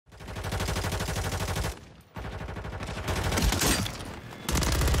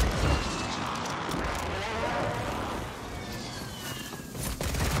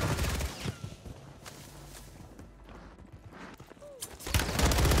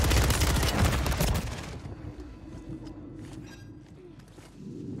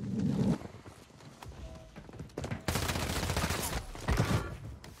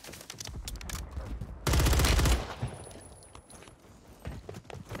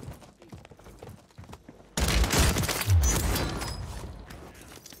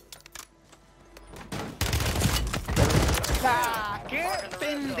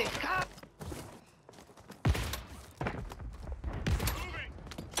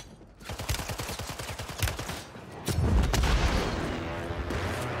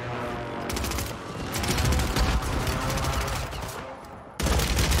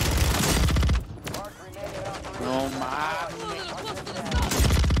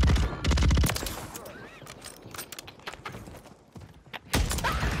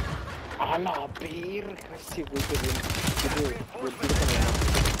la verga, ese güey que viene.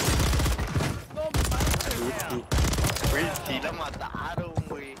 Güey, sí la mataron,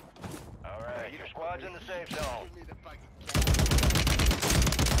 güey. Alright, your squad's in the safe zone.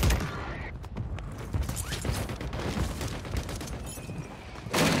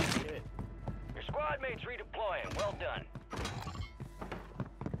 Your squad mates redeploying. Well done.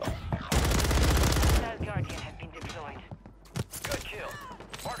 That Guardian has been deployed. Good kill.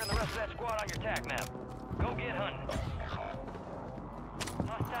 Marking the rest of that squad on your attack map. Go get hunting.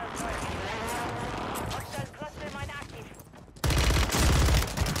 Hostile Guardian. Hostile cluster mine active.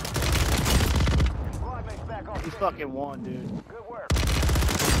 Squad mates back on He's station. fucking one, dude. Good work.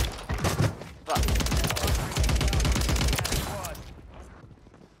 Fuck. Squad.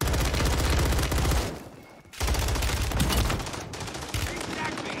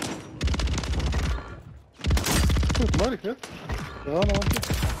 Смотри, нет? Да, ну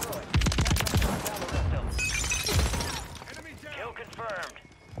Kill confirmed.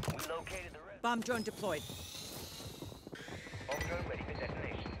 We located the rest. Bomb drone deployed. Bomb drone ready for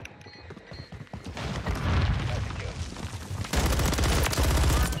detonation.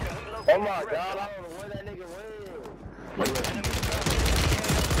 Oh my god, I don't know where that nigga went.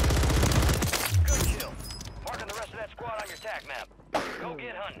 Good kill. Marking the rest of that squad on your attack map. Go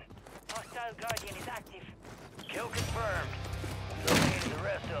get hunting. Hostile Guardian is active. Kill confirmed. Located the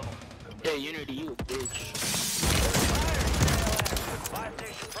rest of them. Hey, Unity, you bitch. Buy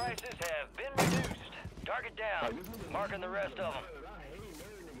station prices have been reduced. Target down. Marking the rest of them.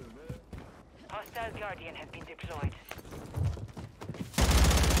 Hostile Guardian has been deployed.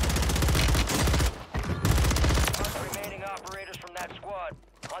 Mark the remaining operators from that squad.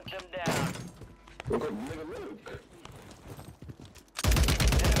 Hunt them down.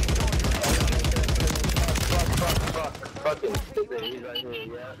 Fucking stupid. He's right here,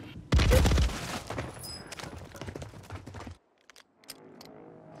 yeah.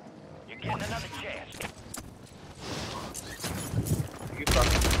 You're getting another chance. You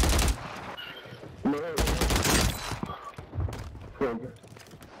fucking.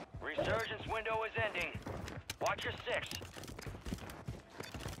 Resurgence window is ending. Watch your six.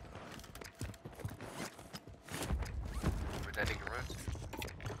 Where'd that nigga run?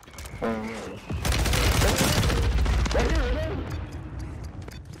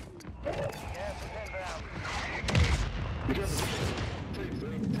 Gas is inbound.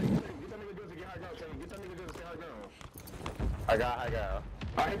 I got.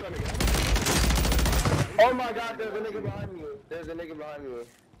 Oh my god, there's a nigga behind me.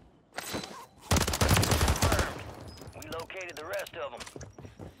 Confirmed. We located the rest of them.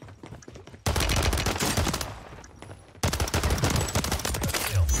 Good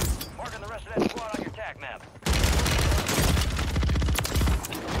kill. Marking the rest of that squad on your attack map.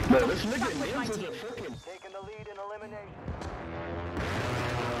 Man, this nigga Nemsk is a fucking... Taking the lead in elimination.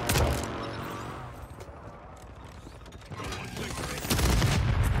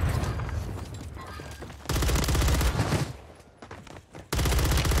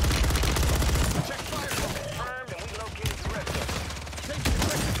 Check fire. Confirmed, and we located the rest of them. Take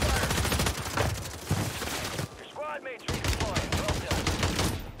fire. Your squad mates redeploying. Well done.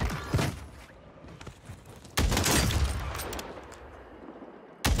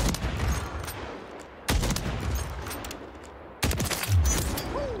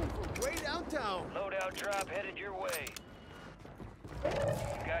 Way downtown. Loadout drop headed your way.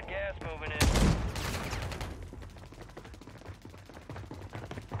 Got gas moving in.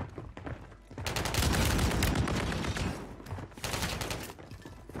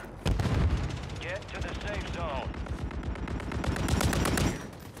 Get to the safe zone.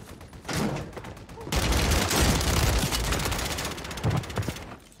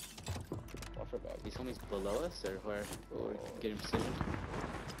 These homies below us, or where? Or get him positioned?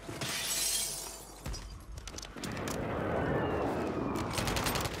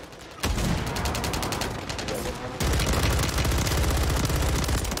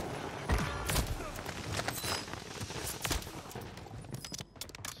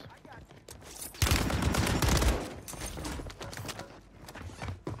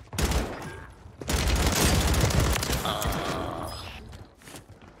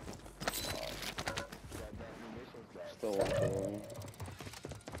 Still walking.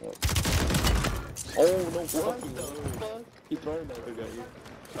 Oh, no fucking way. He throwing that thing at you.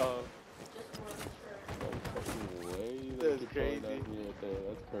 No fucking way. That's He throwing crazy. that at me right there.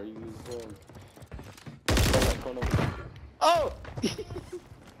 That's crazy as fuck. Oh!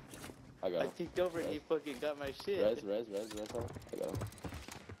 I got I him. kicked over and he fucking got my shit. Res, huh? I got him.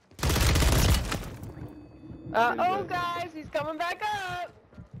 Uh-oh, guys, he's coming back up.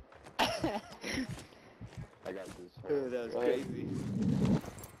 I got this. Oh, that was crazy.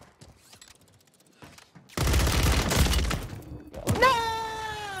 No!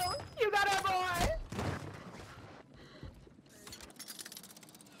 You got it, boy!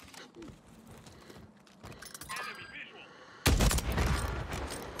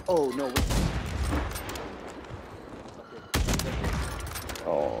 Oh no! Wait.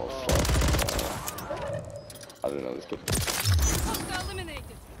 Oh, fuck. I didn't know this kid. Hostile eliminated.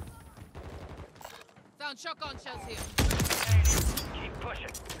 Found shotgun shells here. Keep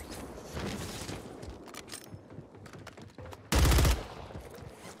pushing.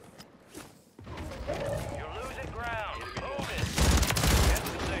 You're losing ground. Move it. Get to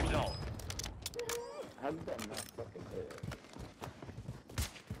the safe zone. How did that not fucking hit?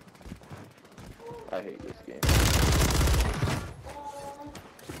 I hate this game.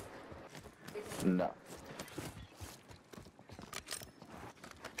 No.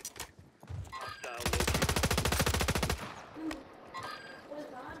 Hostile got movement.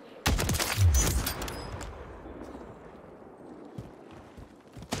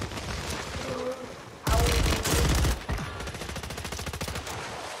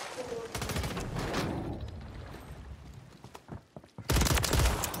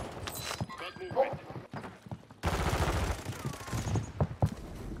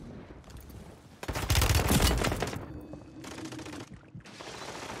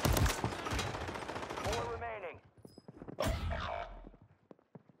 Four remaining.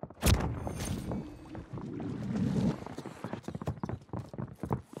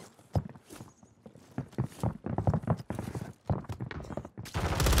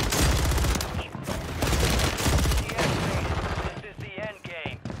 This is the end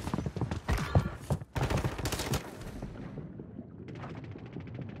game.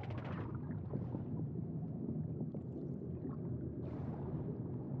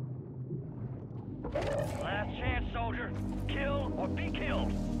 Last chance, soldier. Kill or be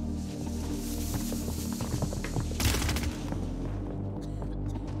killed.